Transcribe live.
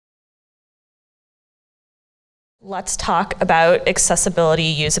Let's talk about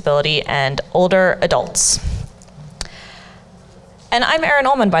accessibility, usability, and older adults. And I'm Erin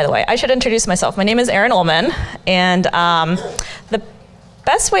Olmon, by the way. I should introduce myself. My name is Erin Olmon, and the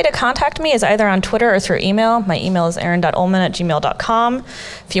best way to contact me is either on Twitter or through email. My email is erin.olmon@gmail.com.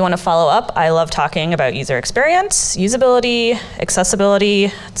 If you want to follow up, I love talking about user experience, usability, accessibility.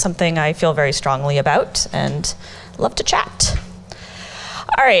 It's something I feel very strongly about and love to chat.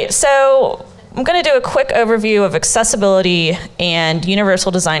 All right, so I'm going to do a quick overview of accessibility and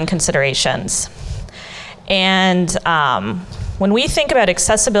universal design considerations. And when we think about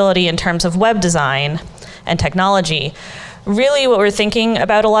accessibility in terms of web design and technology, really what we're thinking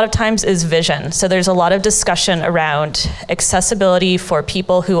about a lot of times is vision. So there's a lot of discussion around accessibility for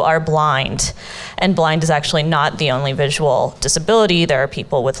people who are blind. And blind is actually not the only visual disability. There are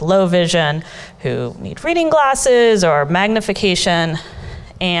people with low vision who need reading glasses or magnification.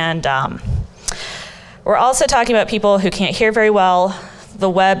 And we're also talking about people who can't hear very well. The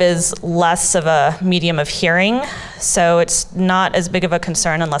web is less of a medium of hearing, so it's not as big of a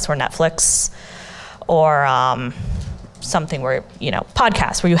concern unless we're Netflix or something where,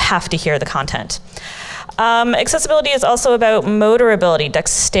 podcasts where you have to hear the content. Accessibility is also about motor ability,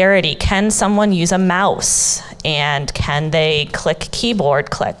 dexterity. Can someone use a mouse? And can they click keyboard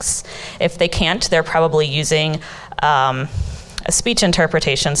clicks? If they can't, they're probably using a speech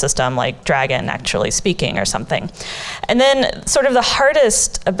interpretation system like Dragon Actually Speaking or something. And then sort of the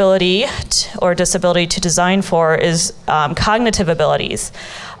hardest ability or disability to design for is cognitive abilities.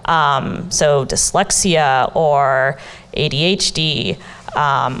 So dyslexia or ADHD,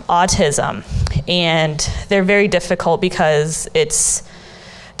 autism. And they're very difficult because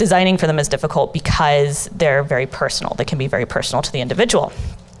designing for them is difficult because they're very personal. They can be very personal to the individual.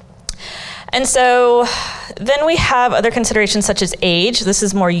 And so then we have other considerations such as age. This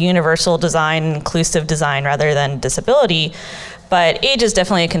is more universal design, inclusive design rather than disability. But age is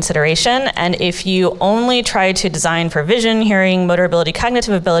definitely a consideration. And if you only try to design for vision, hearing, motor ability,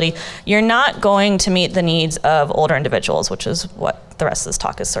 cognitive ability, you're not going to meet the needs of older individuals, which is what the rest of this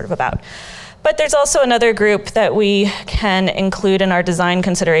talk is sort of about. But there's also another group that we can include in our design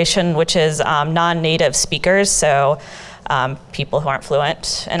consideration, which is non-native speakers. So people who aren't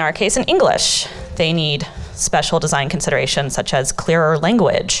fluent, in our case, in English. They need special design considerations such as clearer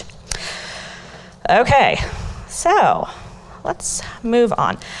language. Okay, so let's move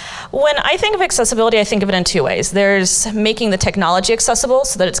on. When I think of accessibility, I think of it in two ways. There's making the technology accessible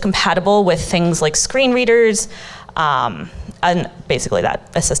so that it's compatible with things like screen readers, and basically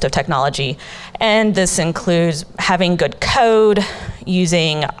that assistive technology. And this includes having good code,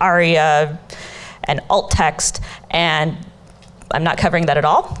 using ARIA, and alt text, and I'm not covering that at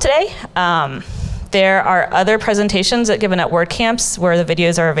all today. There are other presentations given at WordCamps where the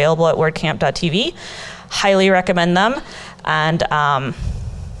videos are available at wordcamp.tv. Highly recommend them. And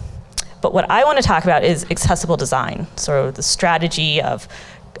but what I want to talk about is accessible design, so the strategy of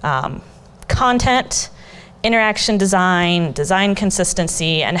content, interaction design, design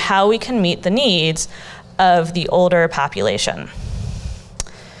consistency, and how we can meet the needs of the older population.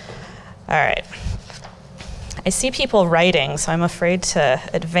 All right. I see people writing, so I'm afraid to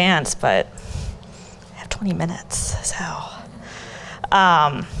advance, but I have 20 minutes, so.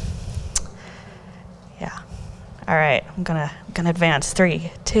 Yeah. All right, I'm gonna advance.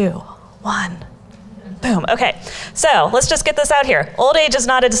 3, 2, 1. Boom. Okay, so let's just get this out here. Old age is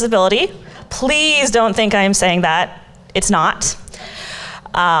not a disability. Please don't think I am saying that. It's not.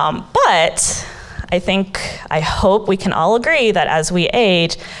 But I hope we can all agree that as we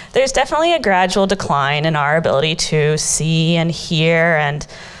age, there's definitely a gradual decline in our ability to see and hear and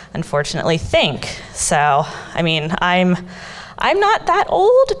unfortunately think. So, I mean, I'm not that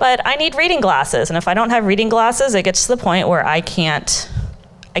old, but I need reading glasses. And if I don't have reading glasses, it gets to the point where I can't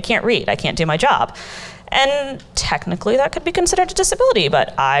read, I can't do my job. And technically that could be considered a disability,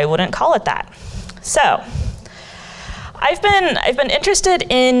 but I wouldn't call it that. So, I've been interested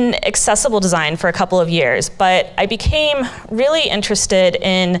in accessible design for a couple of years, but I became really interested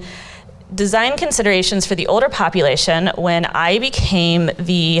in design considerations for the older population when I became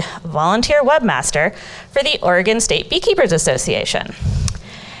the volunteer webmaster for the Oregon State Beekeepers Association.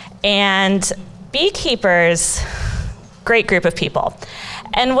 And beekeepers, great group of people.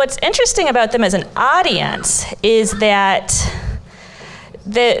 And what's interesting about them as an audience is that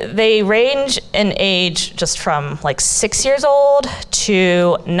they range in age just from like 6 years old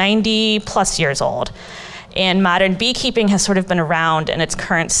to 90 plus years old. And modern beekeeping has sort of been around in its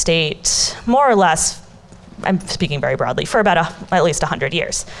current state, more or less, I'm speaking very broadly, for about at least 100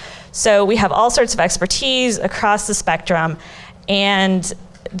 years. So we have all sorts of expertise across the spectrum, and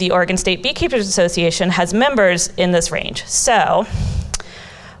the Oregon State Beekeepers Association has members in this range. So,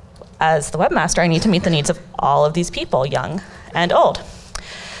 as the webmaster, I need to meet the needs of all of these people, young and old.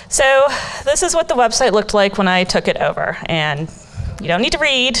 So this is what the website looked like when I took it over. And you don't need to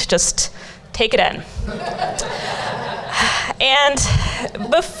read, just take it in. And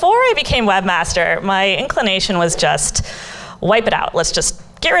before I became webmaster, my inclination was just wipe it out. Let's just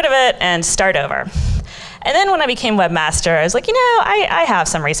get rid of it and start over. And then when I became webmaster, I was like, I have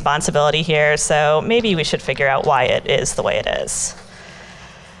some responsibility here, so maybe we should figure out why it is the way it is.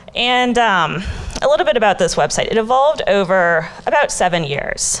 And a little bit about this website. It evolved over about 7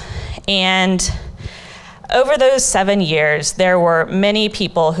 years. And over those 7 years, there were many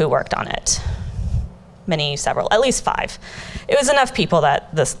people who worked on it. Several, at least 5. It was enough people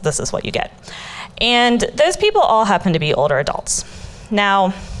that this is what you get. And those people all happen to be older adults.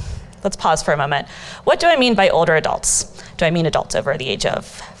 Now, let's pause for a moment. What do I mean by older adults? Do I mean adults over the age of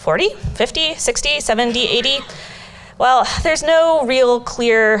 40, 50, 60, 70, 80? Well, there's no real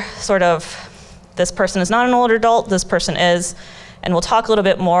clear sort of, this person is not an older adult, this person is, and we'll talk a little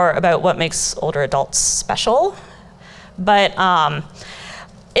bit more about what makes older adults special. But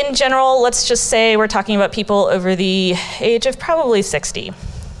in general, let's just say we're talking about people over the age of probably 60.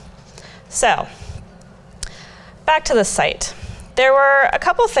 So, back to the site. There were a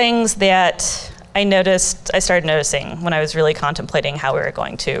couple things that I started noticing when I was really contemplating how we were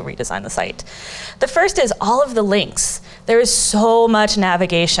going to redesign the site. The first is all of the links. There is so much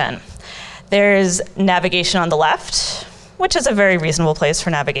navigation. There's navigation on the left, which is a very reasonable place for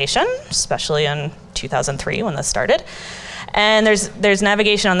navigation, especially in 2003 when this started. And there's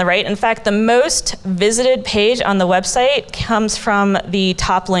navigation on the right. In fact, the most visited page on the website comes from the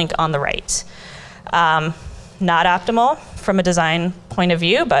top link on the right. Not optimal from a design point of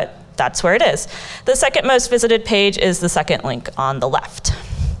view, but that's where it is. The second most visited page is the second link on the left.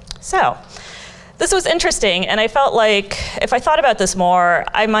 So this was interesting, and I felt like if I thought about this more,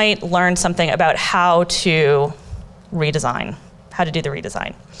 I might learn something about how to redesign, how to do the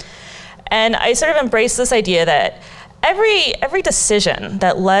redesign. And I sort of embraced this idea that every decision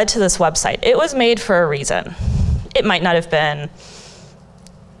that led to this website, it was made for a reason. It might not have been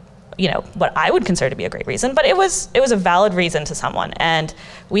what I would consider to be a great reason, but it was a valid reason to someone, and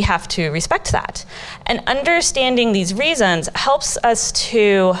we have to respect that. And understanding these reasons helps us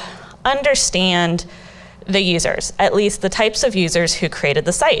to understand the users, at least the types of users who created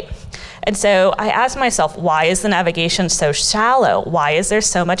the site. And so I asked myself, why is the navigation so shallow? Why is there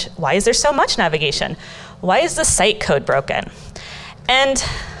so much navigation? Why is the site code broken? And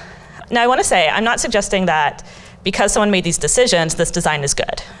now I want to say, I'm not suggesting that because someone made these decisions, this design is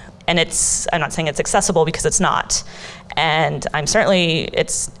good. And I'm not saying it's accessible, because it's not. And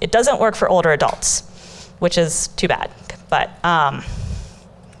it doesn't work for older adults, which is too bad. But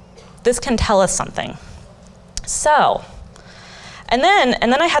this can tell us something. So, and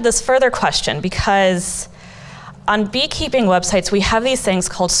then I had this further question, because on beekeeping websites, we have these things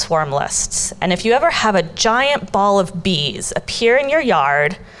called swarm lists. And if you ever have a giant ball of bees appear in your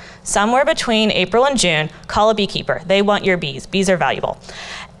yard somewhere between April and June, call a beekeeper. They want your bees. Bees are valuable.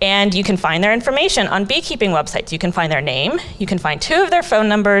 And you can find their information on beekeeping websites. You can find their name. You can find 2 of their phone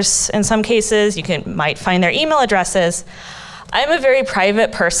numbers in some cases. You might find their email addresses. I'm a very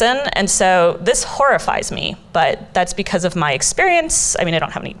private person, and so this horrifies me, but that's because of my experience. I mean, I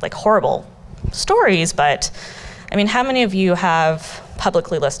don't have any horrible stories, but I mean, how many of you have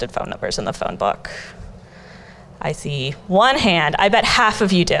publicly listed phone numbers in the phone book? I see one hand. I bet half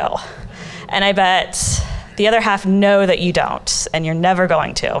of you do. And I bet the other half know that you don't, and you're never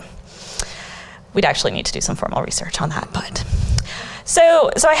going to. We'd actually need to do some formal research on that, but. So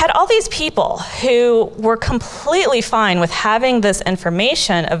I had all these people who were completely fine with having this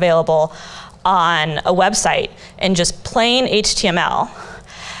information available on a website in just plain HTML.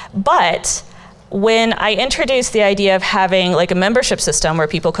 But when I introduced the idea of having a membership system where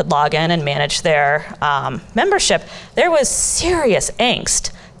people could log in and manage their membership, there was serious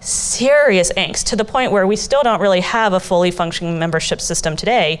angst to the point where we still don't really have a fully functioning membership system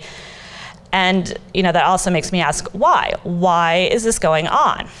today. And that also makes me ask, why? Why is this going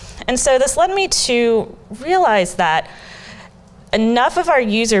on? And so this led me to realize that enough of our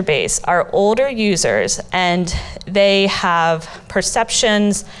user base are older users, and they have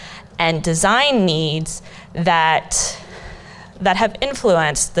perceptions and design needs that have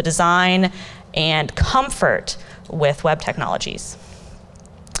influenced the design and comfort with web technologies.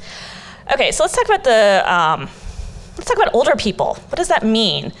 Okay, so let's talk about older people. What does that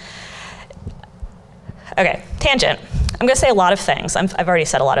mean? Okay, tangent. I'm going to say a lot of things. I've already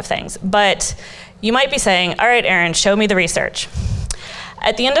said a lot of things, but you might be saying, all right, Erin, show me the research.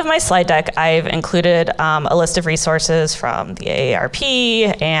 At the end of my slide deck, I've included a list of resources from the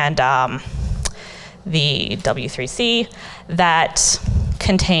AARP and the W3C that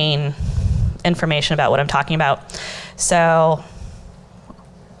contain information about what I'm talking about. So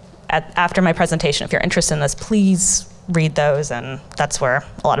after my presentation, if you're interested in this, please read those, and that's where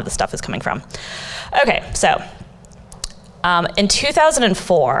a lot of the stuff is coming from. Okay, so in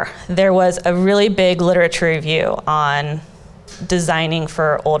 2004, there was a really big literature review on designing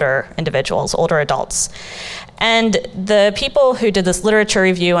for older individuals, older adults. And the people who did this literature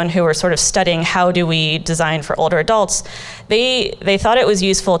review and who were sort of studying how do we design for older adults, they thought it was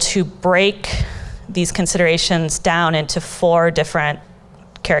useful to break these considerations down into 4 different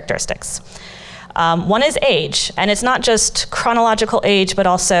characteristics. One is age, and it's not just chronological age, but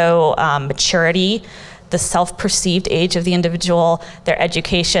also maturity, the self-perceived age of the individual, their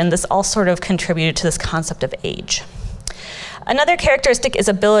education. This all sort of contributed to this concept of age. Another characteristic is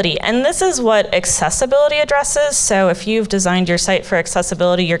ability, and this is what accessibility addresses. So if you've designed your site for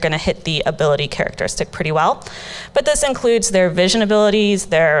accessibility, you're going to hit the ability characteristic pretty well. But this includes their vision abilities,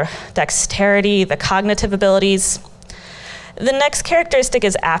 their dexterity, the cognitive abilities. The next characteristic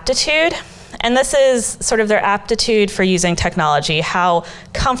is aptitude, and this is sort of their aptitude for using technology. How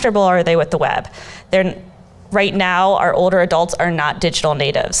comfortable are they with the web? Right now, our older adults are not digital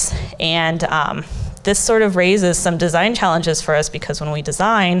natives, and this sort of raises some design challenges for us, because when we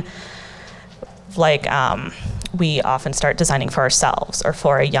design, like we often start designing for ourselves or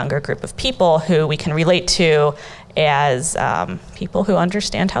for a younger group of people who we can relate to as people who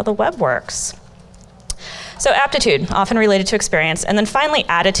understand how the web works. So aptitude, often related to experience, and then finally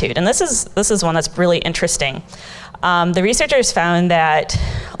attitude, and this is one that's really interesting. The researchers found that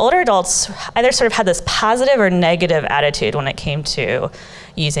older adults either sort of had this positive or negative attitude when it came to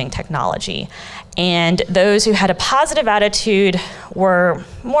using technology. And those who had a positive attitude were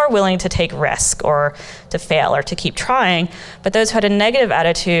more willing to take risk or to fail or to keep trying, but those who had a negative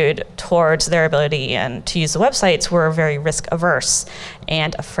attitude towards their ability and to use the websites were very risk averse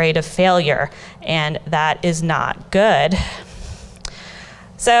and afraid of failure, and that is not good.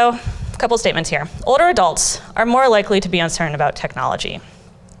 So, a couple statements here. Older adults are more likely to be uncertain about technology.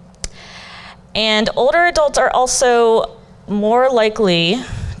 And older adults are also more likely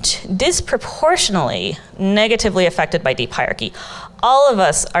disproportionately negatively affected by deep hierarchy. All of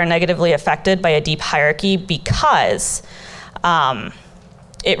us are negatively affected by a deep hierarchy because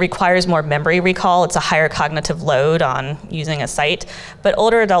it requires more memory recall. It's a higher cognitive load on using a site, but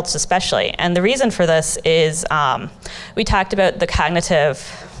older adults especially. And the reason for this is we talked about the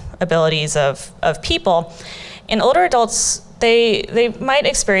cognitive abilities of people. In older adults, they might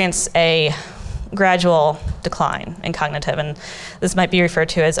experience a gradual decline in cognitive, and this might be referred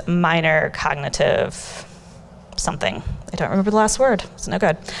to as minor cognitive something. I don't remember the last word, it's no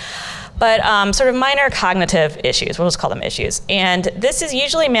good. But sort of minor cognitive issues, we'll just call them issues. And this is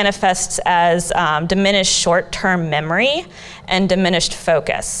usually manifests as diminished short-term memory and diminished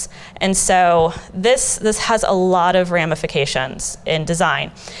focus. And so this has a lot of ramifications in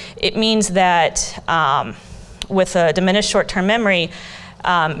design. It means that with a diminished short-term memory,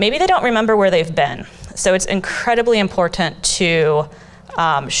 maybe they don't remember where they've been. So it's incredibly important to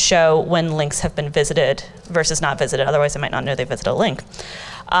show when links have been visited versus not visited. Otherwise, they might not know they visited a link.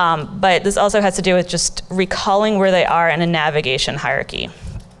 But this also has to do with just recalling where they are in a navigation hierarchy.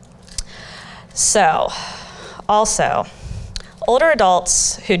 So, also, older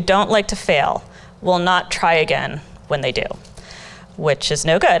adults who don't like to fail will not try again when they do, which is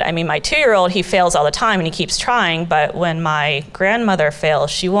no good. I mean, my 2-year-old, he fails all the time and he keeps trying, but when my grandmother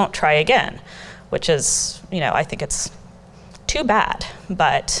fails, she won't try again, which is, I think it's too bad,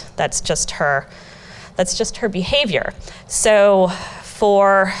 but that's just her behavior. So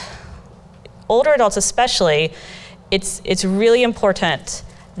for older adults especially, it's really important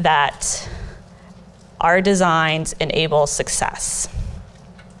that our designs enable success.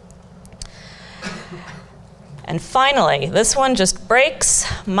 And finally, this one just breaks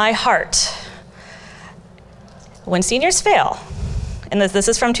my heart. When seniors fail, and this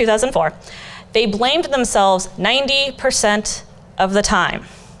is from 2004, they blamed themselves 90% of the time.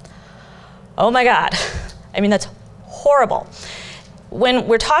 Oh my God. I mean, that's horrible. When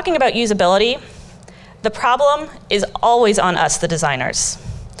we're talking about usability, the problem is always on us, the designers.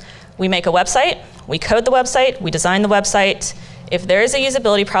 We make a website, we code the website, we design the website. If there is a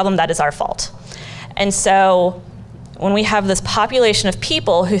usability problem, that is our fault. And so when we have this population of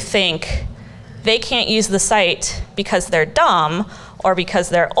people who think they can't use the site because they're dumb or because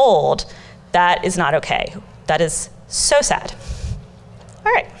they're old, that is not okay. That is so sad.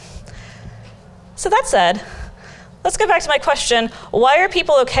 All right. So that said, let's go back to my question. Why are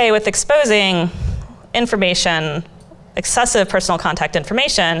people okay with exposing information, excessive personal contact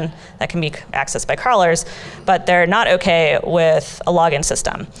information that can be accessed by crawlers, but they're not okay with a login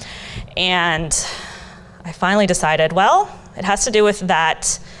system? And I finally decided, well, it has to do with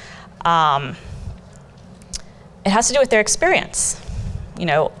that. It has to do with their experience. You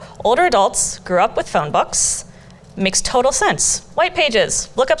know, older adults grew up with phone books. Makes total sense. White pages,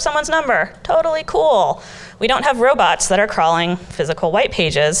 look up someone's number, totally cool. We don't have robots that are crawling physical white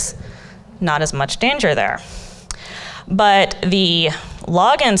pages, not as much danger there. But the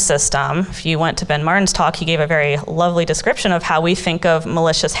login system, if you went to Ben Martin's talk, he gave a very lovely description of how we think of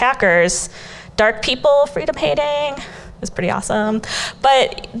malicious hackers. Dark people, freedom hating, is pretty awesome.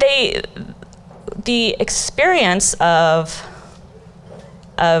 But the experience of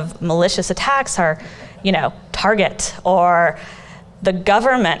malicious attacks are, you know, Target or the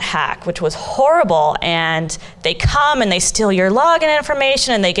government hack, which was horrible, and they come and they steal your login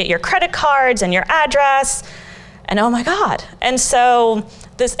information and they get your credit cards and your address, and oh my God. And so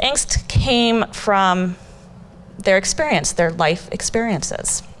this angst came from their experience, their life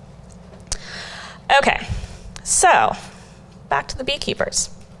experiences. Okay, so back to the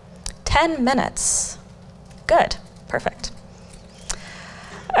beekeepers. 10 minutes, good, perfect.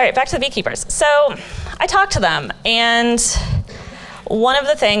 All right, back to the beekeepers. So I talked to them, and one of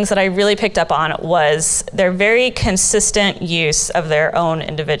the things that I really picked up on was their very consistent use of their own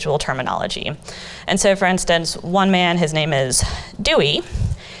individual terminology. And so, for instance, one man, his name is Dewey,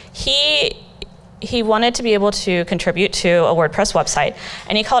 he wanted to be able to contribute to a WordPress website,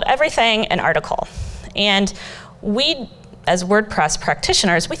 and he called everything an article. And we, as WordPress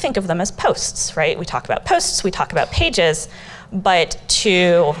practitioners, we think of them as posts, right? We talk about posts, we talk about pages, but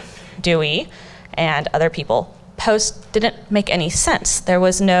to Dewey and other people, post didn't make any sense. There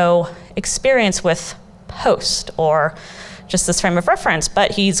was no experience with post or just this frame of reference,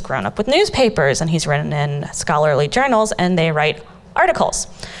 but he's grown up with newspapers and he's written in scholarly journals and they write articles.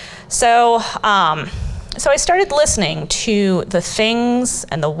 So, so I started listening to the things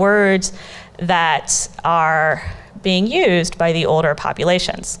and the words that are being used by the older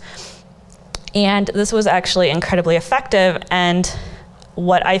populations. And this was actually incredibly effective, and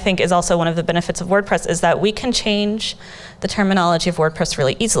what I think is also one of the benefits of WordPress is that we can change the terminology of WordPress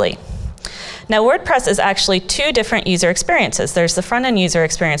really easily. Now, WordPress is actually two different user experiences. There's the front-end user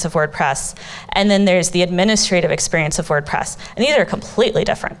experience of WordPress, and then there's the administrative experience of WordPress, and these are completely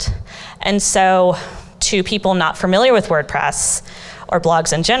different. And so, to people not familiar with WordPress, or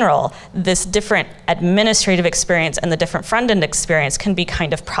blogs in general, this different administrative experience and the different front-end experience can be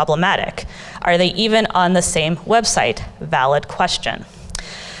kind of problematic. Are they even on the same website? Valid question.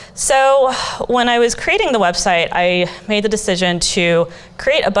 So when I was creating the website, I made the decision to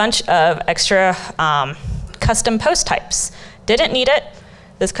create a bunch of extra custom post types. Didn't need it.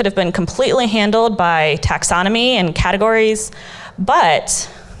 This could have been completely handled by taxonomy and categories, but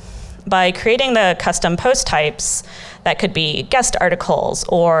by creating the custom post types, that could be guest articles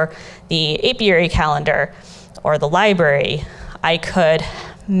or the apiary calendar or the library, I could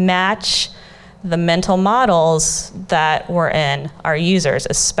match the mental models that were in our users,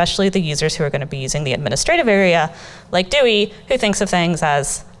 especially the users who are going to be using the administrative area, like Dewey, who thinks of things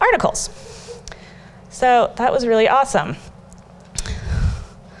as articles. So that was really awesome.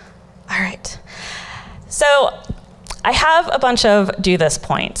 All right. So I have a bunch of do this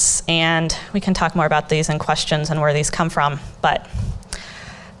points, and we can talk more about these in questions and where these come from, but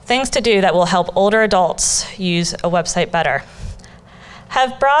things to do that will help older adults use a website better.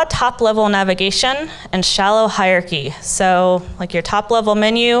 Have broad top-level navigation and shallow hierarchy. So like your top-level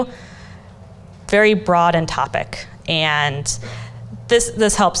menu, very broad in topic, and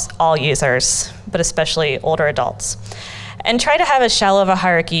this helps all users, but especially older adults. And try to have as shallow of a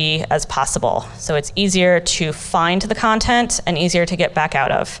hierarchy as possible, so it's easier to find the content and easier to get back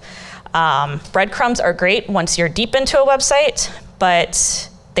out of. Breadcrumbs are great once you're deep into a website, but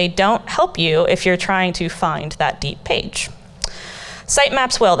they don't help you if you're trying to find that deep page.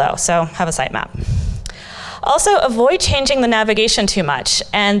 Sitemaps will though, so have a sitemap. Also, avoid changing the navigation too much,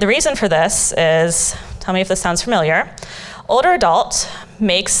 and the reason for this is, tell me if this sounds familiar, older adult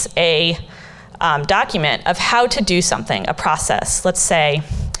makes a document of how to do something, a process. Let's say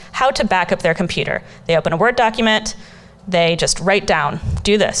how to back up their computer. They open a Word document, they just write down,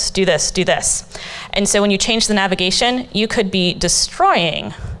 do this, do this, do this. And so when you change the navigation, you could be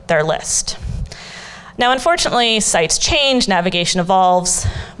destroying their list. Now, unfortunately, sites change, navigation evolves,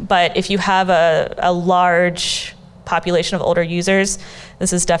 but if you have a large population of older users,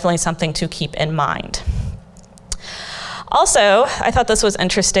 this is definitely something to keep in mind. Also, I thought this was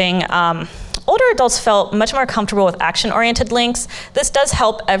interesting. older adults felt much more comfortable with action-oriented links. This does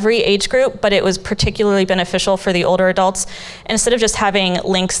help every age group, but it was particularly beneficial for the older adults. Instead of just having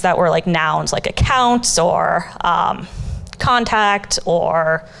links that were like nouns, like accounts or contact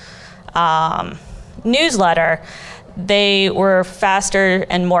or newsletter, they were faster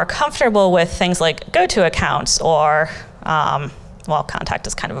and more comfortable with things like go to accounts or, well, contact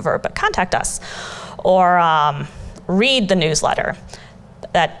is kind of a verb, but contact us, or read the newsletter.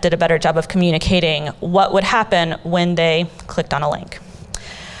 That did a better job of communicating what would happen when they clicked on a link.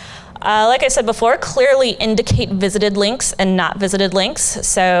 Like I said before, clearly indicate visited links and not visited links.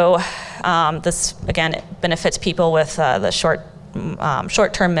 So this, again, benefits people with the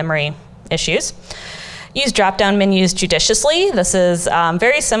short-term memory issues. Use drop-down menus judiciously. This is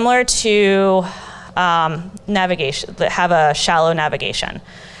very similar to navigation, that have a shallow navigation.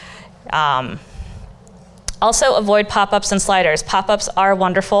 Also avoid pop-ups and sliders. Pop-ups are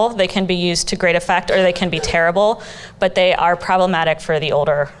wonderful. They can be used to great effect or they can be terrible, but they are problematic for the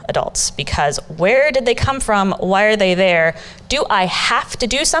older adults because where did they come from? Why are they there? Do I have to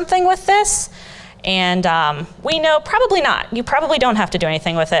do something with this? And we know probably not. You probably don't have to do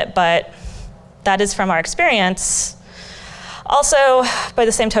anything with it, but that is from our experience. Also, by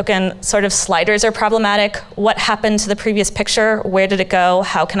the same token, sort of sliders are problematic. What happened to the previous picture? Where did it go?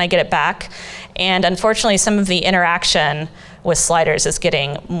 How can I get it back? And unfortunately, some of the interaction with sliders is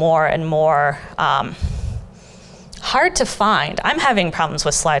getting more and more hard to find. I'm having problems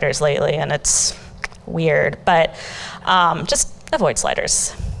with sliders lately, and it's weird, but just avoid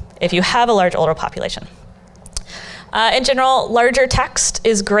sliders if you have a large older population. In general, larger text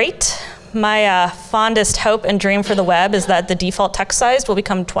is great. My fondest hope and dream for the web is that the default text size will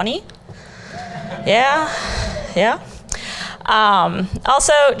become 20. Yeah.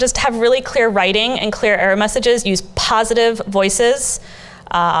 Also, just have really clear writing and clear error messages. Use positive voices.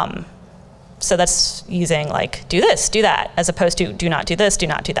 So that's using like, do this, do that, as opposed to do not do this, do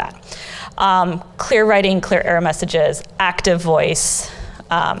not do that. Clear writing, clear error messages, active voice,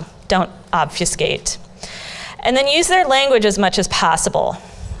 don't obfuscate. And then use their language as much as possible.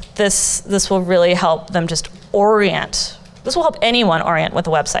 This will really help them just orient. This will help anyone orient with a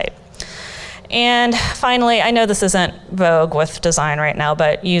website. And finally, I know this isn't vogue with design right now,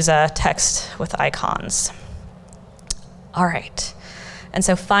 but use a text with icons. All right. And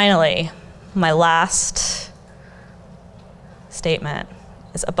so finally, my last statement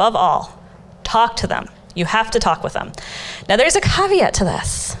is above all, talk to them. You have to talk with them. Now there's a caveat to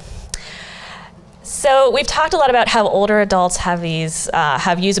this. So we've talked a lot about how older adults have these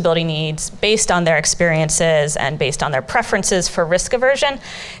have usability needs based on their experiences and based on their preferences for risk aversion.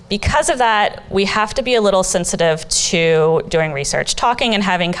 Because of that, we have to be a little sensitive to doing research. Talking and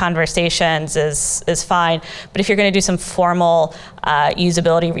having conversations is fine, but if you're going to do some formal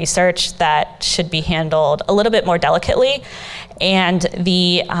usability research, that should be handled a little bit more delicately. And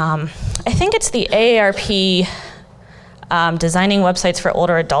the I think it's the AARP Designing Websites for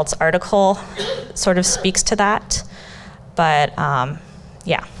Older Adults article sort of speaks to that. But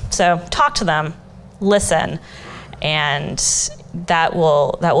yeah, so talk to them, listen, and that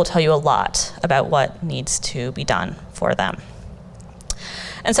will tell you a lot about what needs to be done for them.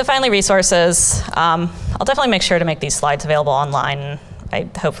 And so finally, resources. I'll definitely make sure to make these slides available online.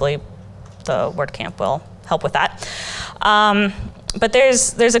 Hopefully the WordCamp will help with that. But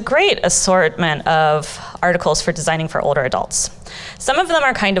there's a great assortment of articles for designing for older adults. Some of them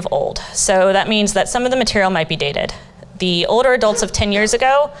are kind of old, so that means that some of the material might be dated. The older adults of 10 years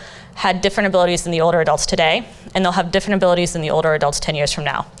ago had different abilities than the older adults today, and they'll have different abilities than the older adults 10 years from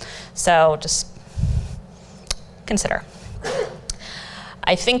now. So just consider.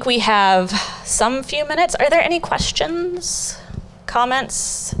 I think we have some few minutes. Are there any questions,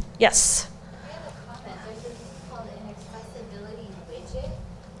 comments? Yes?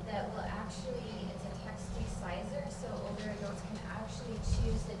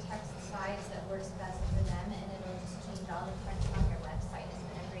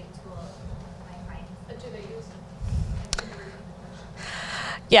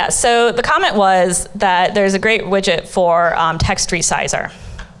 Yeah, so the comment was that there's a great widget for text resizer.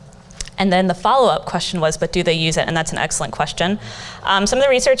 And then the follow-up question was, but do they use it? And that's an excellent question. Some of the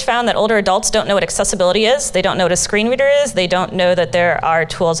research found that older adults don't know what accessibility is. They don't know what a screen reader is. They don't know that there are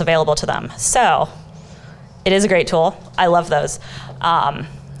tools available to them. So it is a great tool. I love those.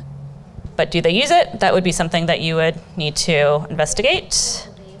 But do they use it? That would be something that you would need to investigate.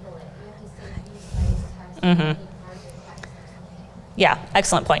 Mm-hmm. Yeah,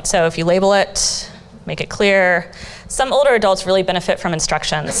 excellent point. So if you label it, make it clear. Some older adults really benefit from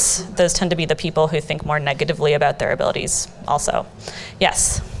instructions. Those tend to be the people who think more negatively about their abilities also.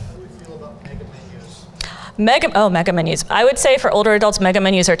 Yes? How do we feel about negative Mega menus. I would say for older adults, mega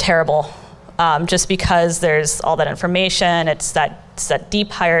menus are terrible, just because there's all that information. It's that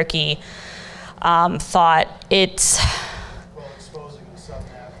deep hierarchy thought. It's well, exposing the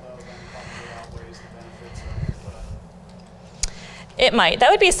subnet though then probably outweighs the benefits of it might.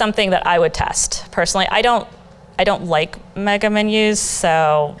 That would be something that I would test personally. I don't like mega menus,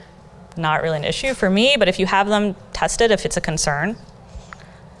 so not really an issue for me. But if you have them, test it if it's a concern.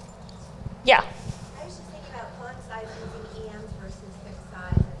 Yeah. I was just thinking about font size using EMs versus fixed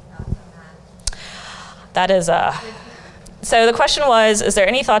size. Any thoughts on that? That is so the question was, is there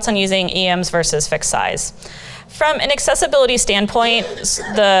any thoughts on using EMs versus fixed size? From an accessibility standpoint,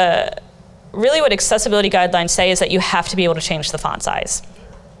 really what accessibility guidelines say is that you have to be able to change the font size.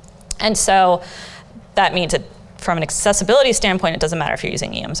 And so that means that from an accessibility standpoint, it doesn't matter if you're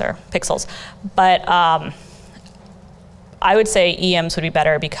using EMs or pixels. But I would say EMs would be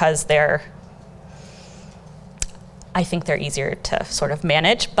better because I think they're easier to sort of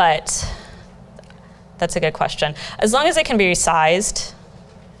manage, but that's a good question. As long as it can be resized,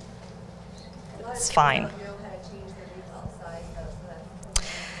 it's fine.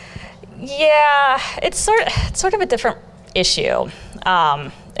 Yeah, it's sort of a different issue.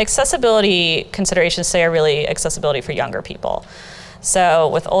 Accessibility considerations say are really accessibility for younger people. So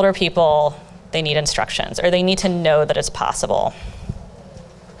with older people, they need instructions, or they need to know that it's possible.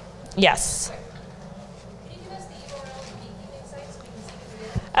 Yes? Can you give us the URL to the email site so we can see the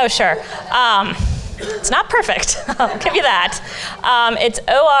video? Oh, sure. It's not perfect. I'll give you that. It's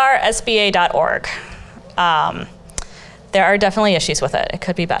orsba.org. There are definitely issues with it. It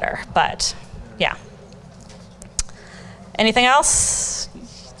could be better, but yeah. Anything else?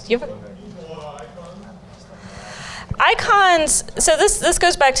 Icons, so this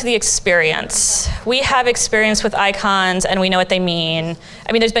goes back to the experience. We have experience with icons and we know what they mean.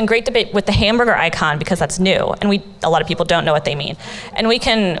 I mean, there's been great debate with the hamburger icon because that's new, and a lot of people don't know what they mean. And we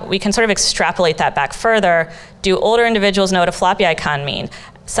can sort of extrapolate that back further. Do older individuals know what a floppy icon mean?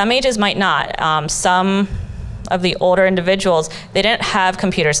 Some ages might not. Some of the older individuals, they didn't have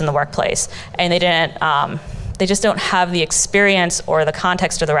computers in the workplace, and they just don't have the experience or the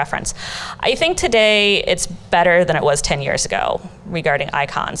context or the reference. I think today it's better than it was 10 years ago regarding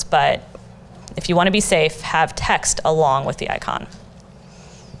icons, but if you want to be safe, have text along with the icon.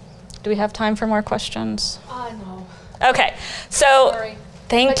 Do we have time for more questions? No. Okay, so Sorry.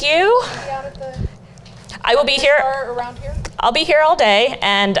 thank you. Be out at the I will be here. bar around here? I'll be here all day,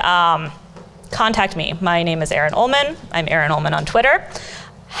 and contact me. My name is Erin Olmon. I'm Erin Olmon on Twitter.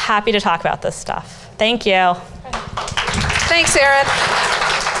 Happy to talk about this stuff. Thank you. Thanks, Erin.